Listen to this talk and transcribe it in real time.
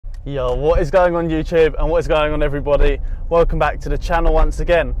Yo, what is going on YouTube and what is going on everybody? Welcome back to the channel once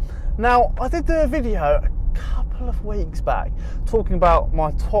again. Now, I did do a video a couple of weeks back talking about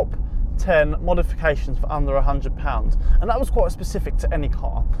my top 10 modifications for under £100, and that was quite specific to any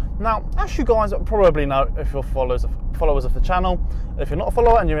car. Now, as you guys probably know if you're followers of the channel, if you're not a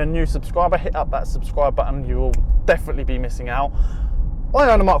follower and you're a new subscriber, hit up that subscribe button, you will definitely be missing out. I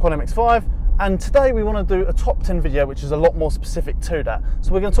own a Mark 1 Mx5, and today we want to do a top 10 video which is a lot more specific to that.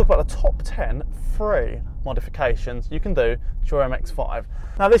 So we're going to talk about the top 10 free modifications you can do to your MX5.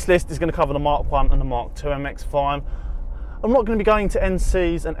 Now this list is going to cover the Mark 1 and the Mark 2 MX5. I'm not going to be going to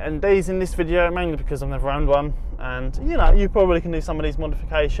NCs and NDs in this video, mainly because I've never owned one, and you know, you probably can do some of these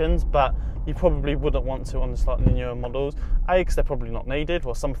modifications, but you probably wouldn't want to on the slightly newer models. A, because they're probably not needed,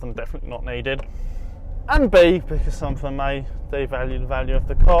 well, some of them are definitely not needed, and B, because some of them may devalue the value of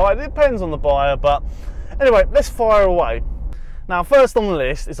the car. It depends on the buyer, but anyway, let's fire away. Now, first on the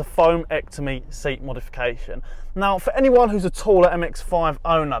list is a foamectomy seat modification. Now, for anyone who's a taller MX5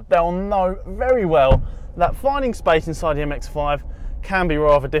 owner, they'll know very well that finding space inside the MX5 can be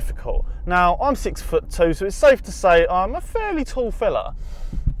rather difficult. Now, I'm 6'2", so it's safe to say I'm a fairly tall fella.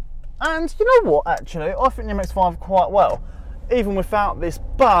 And you know what, actually, I think the MX5 quite well, even without this,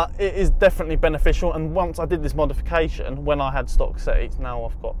 but it is definitely beneficial. And once I did this modification, when I had stock seats, now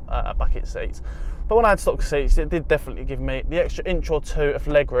I've got bucket seats, but when I had stock seats, it did definitely give me the extra inch or two of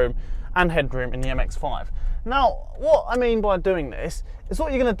legroom and headroom in the MX5. Now, what I mean by doing this is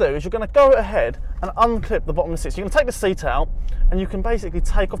what you're going to do is you're going to go ahead and unclip the bottom of the seat. So you're going to take the seat out and you can basically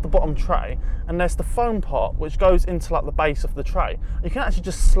take off the bottom tray, and there's the foam part which goes into like the base of the tray. You can actually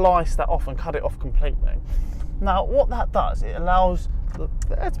just slice that off and cut it off completely. Now, what that does, it allows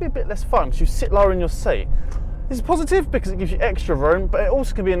there to be a bit less foam, so you sit lower in your seat. This is positive because it gives you extra room, but it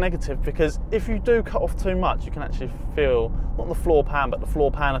also can be a negative because if you do cut off too much, you can actually feel, not the floor pan, but the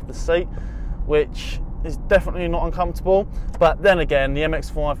floor pan of the seat, which is definitely not uncomfortable. But then again, the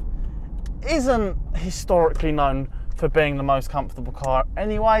MX5 isn't historically known for being the most comfortable car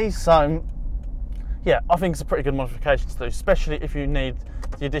anyway, so yeah, I think it's a pretty good modification to do, especially if you need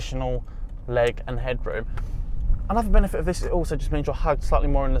the additional leg and headroom. Another benefit of this, it also just means you're hugged slightly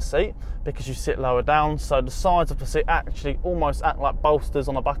more in the seat because you sit lower down, so the sides of the seat actually almost act like bolsters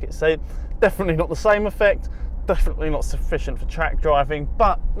on a bucket seat. Definitely not the same effect, definitely not sufficient for track driving,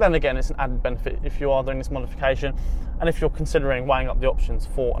 but then again, it's an added benefit if you are doing this modification and if you're considering weighing up the options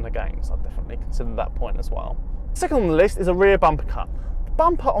for and against. I'd definitely consider that point as well. Second on the list is a rear bumper cut. The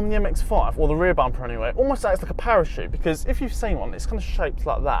bumper on the MX5, or the rear bumper anyway, almost acts like a parachute, because if you've seen one, it's kind of shaped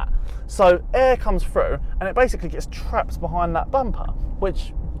like that. So air comes through and it basically gets trapped behind that bumper,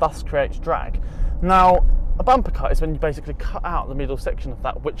 which thus creates drag. Now, a bumper cut is when you basically cut out the middle section of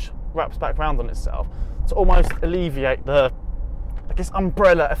that, which wraps back around on itself to almost alleviate the, I guess,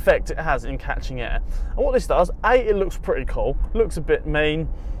 umbrella effect it has in catching air. And what this does, A, it looks pretty cool, looks a bit mean,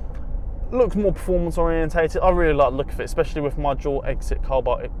 looks more performance orientated. I really like the look of it, especially with my dual exit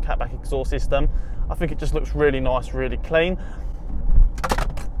carbide catback exhaust system. I think it just looks really nice, really clean.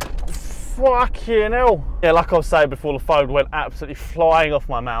 Fucking hell. Yeah, like I was saying before, the phone went absolutely flying off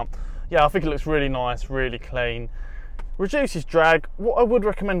my mount. Yeah, I think it looks really nice, really clean. Reduces drag. What I would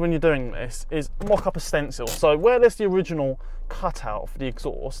recommend when you're doing this is mock up a stencil. So where there's the original cutout for the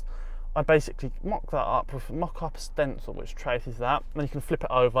exhaust, I basically mock that up with mock up a stencil which traces that. Then you can flip it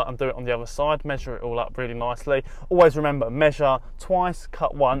over and do it on the other side, measure it all up really nicely. Always remember, measure twice,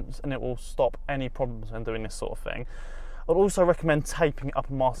 cut once, and it will stop any problems when doing this sort of thing. I'd also recommend taping it up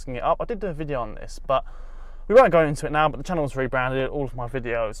and masking it up. I did do a video on this, but we won't go into it now, but the channel was rebranded. All of my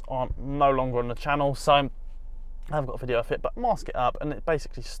videos are no longer on the channel, so I haven't got a video of it, but mask it up and it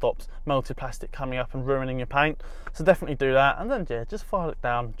basically stops melted plastic coming up and ruining your paint. So definitely do that, and then yeah, just file it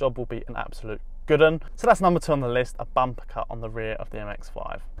down. Job will be an absolute good one. So that's number 2 on the list, a bumper cut on the rear of the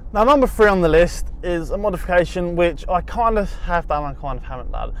MX5. Now number 3 on the list is a modification which I kind of have done and kind of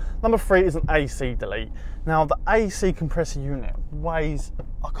haven't done. Number 3 is an AC delete. Now the AC compressor unit weighs,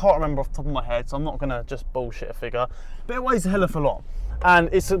 I can't remember off the top of my head, so I'm not gonna just bullshit a figure, but it weighs a hell of a lot. And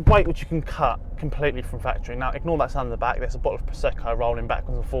it's a weight which you can cut completely from factory. Now ignore that sound in the back, there's a bottle of Prosecco rolling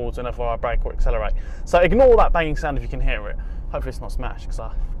backwards and forwards whenever I brake or accelerate. So ignore that banging sound if you can hear it. Hopefully it's not smashed, because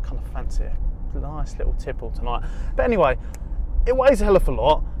I kind of fancy a nice little tipple tonight. But anyway, it weighs a hell of a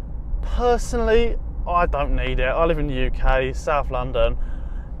lot. Personally, I don't need it. I live in the UK, South London,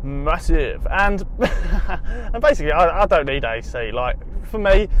 massive. And, and basically I don't need AC. Like, for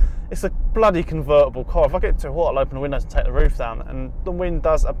me, it's a bloody convertible car. If I get too hot, I'll open the windows and take the roof down, and the wind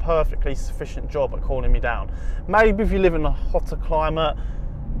does a perfectly sufficient job at cooling me down. Maybe if you live in a hotter climate,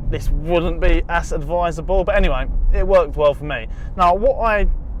 this wouldn't be as advisable, but anyway, it worked well for me. Now, what I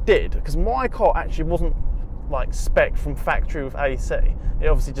did, because my car actually wasn't like spec from factory with AC. It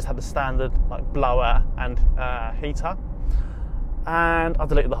obviously just had the standard like blower and heater, and I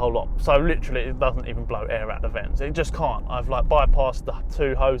deleted the whole lot. So literally it doesn't even blow air out the vents. It just can't. I've like bypassed the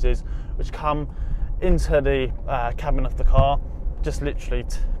 2 hoses which come into the cabin of the car, just literally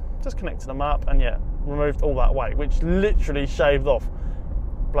just connected them up, and yeah, removed all that weight, which literally shaved off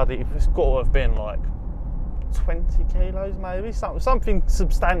bloody, it's got to have been like 20 kilos maybe, something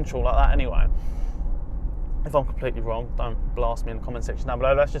substantial like that anyway. If I'm completely wrong, don't blast me in the comment section down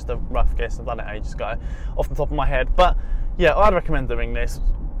below. That's just a rough guess. I've done it ages ago off the top of my head. But yeah, I'd recommend doing this.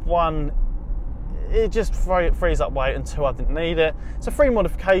 1, it just frees up weight, and 2, I didn't need it. It's a free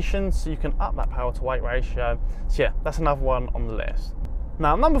modification, so you can up that power to weight ratio. So yeah, that's another one on the list.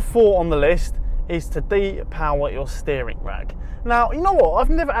 Now, number 4 on the list is to depower your steering rack. Now, you know what? I've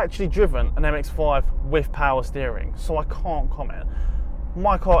never actually driven an MX5 with power steering, so I can't comment.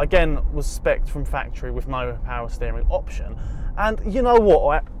 My car, again, was spec'd from factory with no power steering option. And you know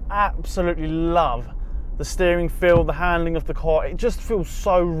what? I absolutely love the steering feel, the handling of the car. It just feels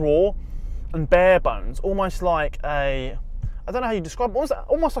so raw and bare bones, almost like a, I don't know how you describe it,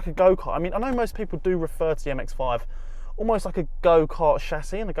 almost like a go-kart. I mean, I know most people do refer to the MX5 almost like a go-kart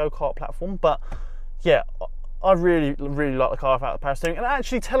chassis and a go-kart platform, but yeah, I really like the car without the power steering. And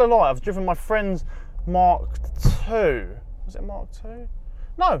actually, tell a lie, I've driven my friend's Mark II. Was it Mark II?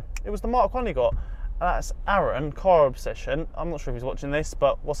 No, it was the Mark 1 he got. That's Aaron, Car Obsession. I'm not sure if he's watching this,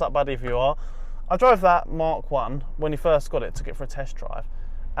 but what's up, buddy, if you are. I drove that Mark 1 when he first got it, took it for a test drive.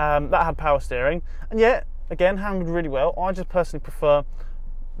 That had power steering, and yet, again, handled really well. I just personally prefer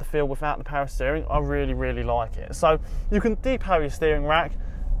the feel without the power steering. I really like it. So you can depower your steering rack.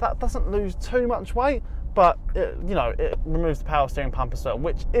 That doesn't lose too much weight, but it, you know, it removes the power steering pump as well,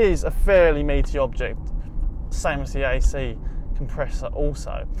 which is a fairly meaty object, same as the AC compressor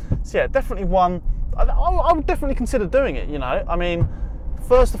also. So yeah, definitely one. I would definitely consider doing it. You know, I mean,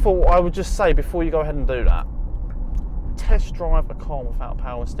 first of all, I would just say before you go ahead and do that, test drive a car without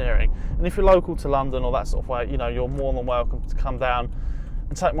power steering. And if you're local to London or that sort of way, you know, you're more than welcome to come down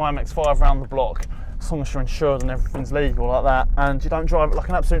and take my MX5 around the block, as long as you're insured and everything's legal like that, and you don't drive it like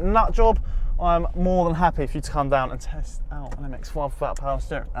an absolute nut job. I'm more than happy for you to come down and test out an MX5 without power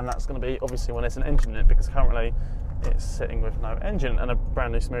steering, and that's going to be obviously when there's an engine in it, because currently it's sitting with no engine and a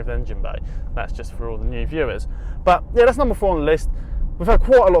brand new smooth engine bay. That's just for all the new viewers. But yeah, that's number 4 on the list. We've had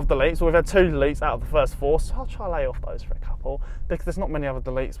quite a lot of deletes. We've had 2 deletes out of the first 4, so I'll try to lay off those for a couple, because there's not many other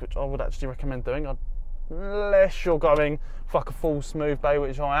deletes which I would actually recommend doing, unless you're going for like a full smooth bay,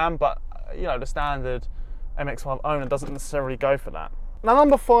 which I am. But you know, the standard MX5 owner doesn't necessarily go for that. Now,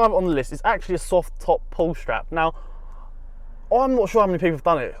 number 5 on the list is actually a soft top pull strap. Now, I'm not sure how many people have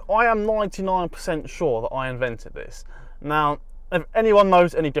done it. I am 99% sure that I invented this. Now, if anyone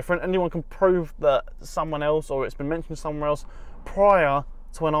knows any different, anyone can prove that someone else, or it's been mentioned somewhere else prior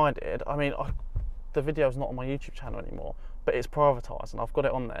to when I did. I mean, the video's not on my YouTube channel anymore, but it's privatised and I've got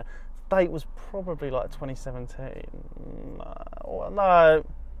it on there. The date was probably like 2017. No.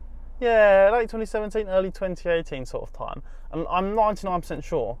 Yeah, late 2017, early 2018 sort of time. And I'm 99%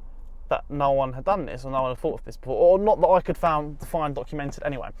 sure that no one had done this, or no one had thought of this before, or not that I could find documented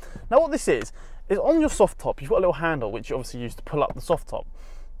anyway. Now what this is on your soft top, you've got a little handle which you obviously use to pull up the soft top.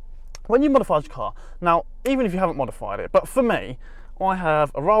 When you modify your car, now even if you haven't modified it, but for me, I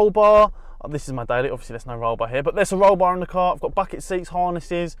have a roll bar. This is my daily, obviously there's no roll bar here, but there's a roll bar in the car. I've got bucket seats,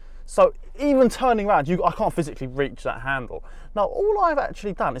 harnesses, so even turning around, I can't physically reach that handle. Now all I've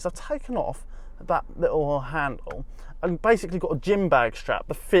actually done is I've taken off that little handle and basically got a gym bag strap,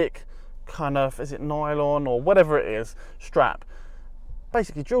 the thick kind of, is it nylon or whatever it is, strap.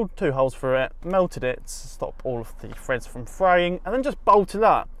 Basically drilled 2 holes through it, melted it to stop all of the threads from fraying, and then just bolted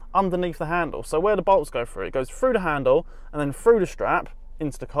that underneath the handle. So where the bolts go through, it goes through the handle and then through the strap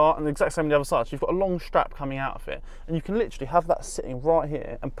into the car, and the exact same on the other side. So you've got a long strap coming out of it, and you can literally have that sitting right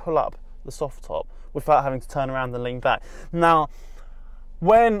here and pull up the soft top without having to turn around and lean back. Now,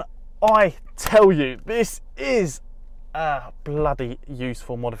 when I tell you this is a bloody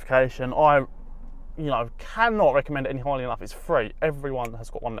useful modification, I cannot recommend it any highly enough. It's free. Everyone has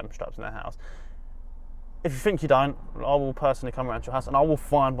got one of them straps in their house. If you think you don't, I will personally come around to your house and I will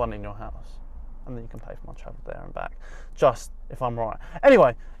find one in your house, and then you can pay for my travel there and back, just if I'm right.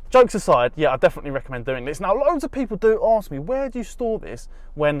 Anyway, jokes aside, yeah, I definitely recommend doing this. Now, loads of people do ask me, where do you store this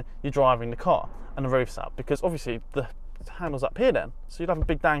when you're driving the car and the roof's up? Because obviously the handle's up here then, so you'd have a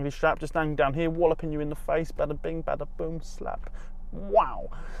big dangly strap just dangling down here, walloping you in the face, bada bing, bada boom, slap. Wow.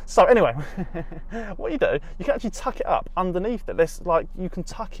 So anyway, what you do, you can actually tuck it up underneath it. You can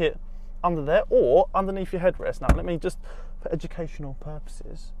tuck it under there or underneath your headrest. Now let me just for educational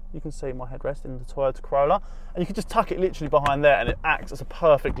purposes, you can see my headrest in the Toyota Corolla, and you can just tuck it literally behind there and it acts as a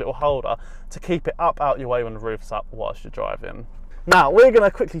perfect little holder to keep it up out your way when the roof's up whilst you're driving. Now we're going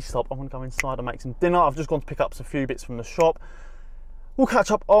to quickly stop. I'm going to go inside and make some dinner. I've just gone to pick up some few bits from the shop. We'll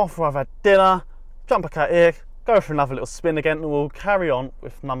catch up after I've had dinner, jump back out here, go for another little spin again, and we'll carry on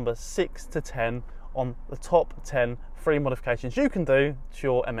with number 6 to 10 on the top 10 free modifications you can do to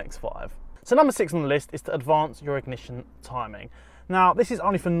your MX5. So number 6 on the list is to advance your ignition timing. Now this is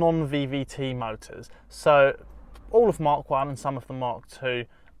only for non-VVT motors, so all of Mark 1 and some of the Mark 2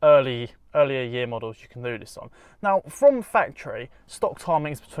 earlier year models you can do this on. Now from factory, stock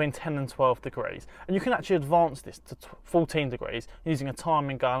timing is between 10 and 12 degrees, and you can actually advance this to 14 degrees using a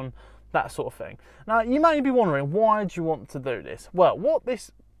timing gun, that sort of thing. Now you may be wondering, why do you want to do this? Well, what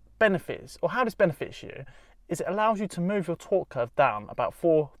this benefits, or how this benefits you, is it allows you to move your torque curve down about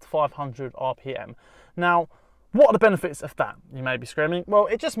 400 to 500 RPM. Now, what are the benefits of that? You may be screaming. Well,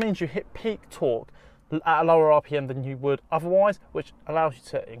 it just means you hit peak torque at a lower RPM than you would otherwise, which allows you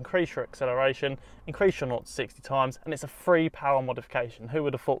to increase your acceleration, increase your 0 to 60 times, and it's a free power modification. Who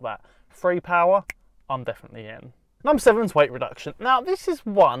would have thought that? Free power? I'm definitely in. Number 7 is weight reduction. Now, this is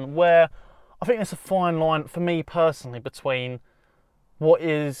one where I think there's a fine line for me personally between what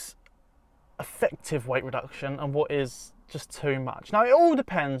is effective weight reduction and what is just too much. Now it all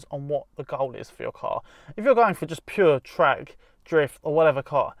depends on what the goal is for your car. If you're going for just pure track, drift or whatever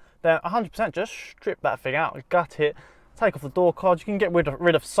car, then 100% just strip that thing out, gut it, take off the door cards. You can get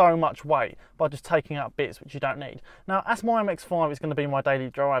rid of so much weight by just taking out bits which you don't need. Now as my MX5 is going to be my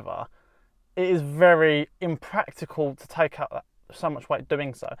daily driver, it is very impractical to take out so much weight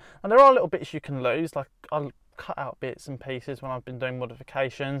doing so. And there are little bits you can lose, like I'll cut out bits and pieces when I've been doing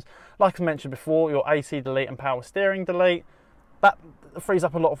modifications. Like I mentioned before, your AC delete and power steering delete, that frees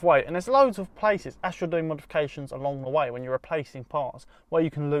up a lot of weight, and there's loads of places as you're doing modifications along the way when you're replacing parts where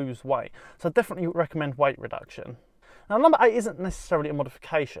you can lose weight. So I definitely recommend weight reduction. Now number 8 isn't necessarily a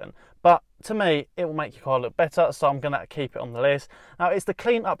modification, but to me it will make your car look better, so I'm going to keep it on the list. Now it's to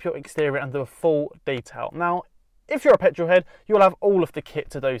clean up your exterior and do a full detail. Now if you're a petrol head, you'll have all of the kit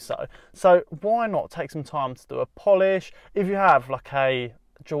to do so. So why not take some time to do a polish? If you have like a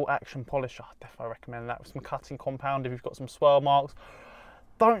dual action polish, I definitely recommend that with some cutting compound if you've got some swirl marks.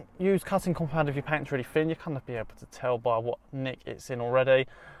 Don't use cutting compound if your paint's really thin. You're kind of be able to tell by what nick it's in already.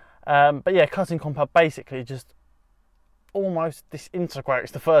 But yeah, cutting compound basically just almost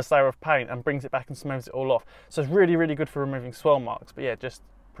disintegrates the first layer of paint and brings it back and smooths it all off. So it's really, really good for removing swirl marks. But yeah, just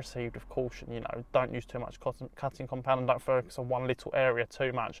proceed with caution, you know, don't use too much cutting compound and don't focus on one little area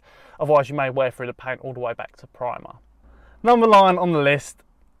too much, otherwise you may wear through the paint all the way back to primer. Number 9 on the list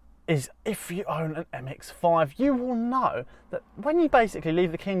is, if you own an MX5, you will know that when you basically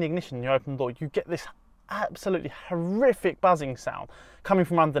leave the key in the ignition and you open the door, you get this absolutely horrific buzzing sound coming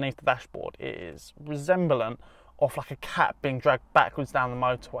from underneath the dashboard. It is resemblant of like a cat being dragged backwards down the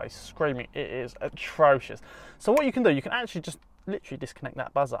motorway screaming. It is atrocious. So what you can do, you can actually just literally disconnect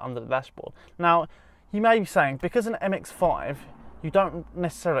that buzzer under the dashboard. Now you may be saying, because an MX5 you don't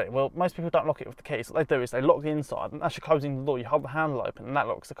necessarily, well, most people don't lock it with the keys. What they do is they lock the inside, and as you're closing the door you hold the handle open and that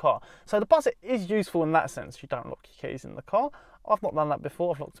locks the car. So the buzzer is useful in that sense. You don't lock your keys in the car. I've not done that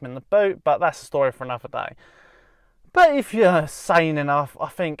before, I've locked them in the boot, but that's a story for another day. But if you're sane enough, I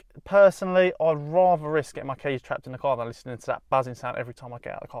think personally I'd rather risk getting my keys trapped in the car than listening to that buzzing sound every time I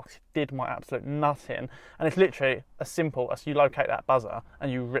get out of the car, because it did my absolute nut in. And it's literally as simple as you locate that buzzer and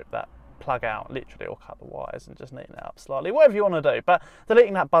you rip that plug out literally, or cut the wires and just neaten it up slightly, whatever you want to do. But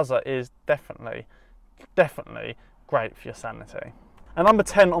deleting that buzzer is definitely great for your sanity. And number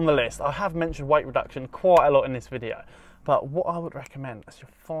 10 on the list, I have mentioned weight reduction quite a lot in this video, but what I would recommend as your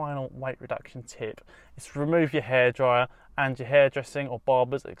final weight reduction tip is to remove your hairdryer and your hairdressing or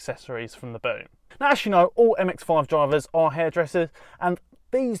barber's accessories from the boot. Now, as you know, all MX5 drivers are hairdressers, and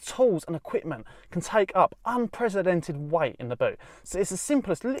these tools and equipment can take up unprecedented weight in the boot. So it's as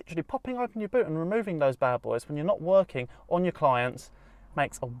simple as literally popping open your boot and removing those bad boys when you're not working on your clients.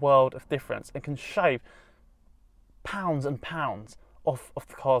 Makes a world of difference and can shave pounds and pounds off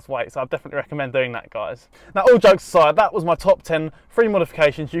the car's weight. So I definitely recommend doing that, guys. Now, all jokes aside, that was my top 10 free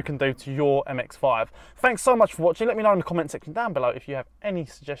modifications you can do to your MX5. Thanks so much for watching. Let me know in the comment section down below if you have any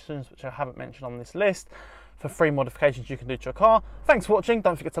suggestions which I haven't mentioned on this list for free modifications you can do to your car. Thanks for watching.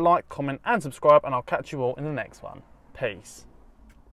 Don't forget to like, comment and subscribe, and I'll catch you all in the next one. Peace.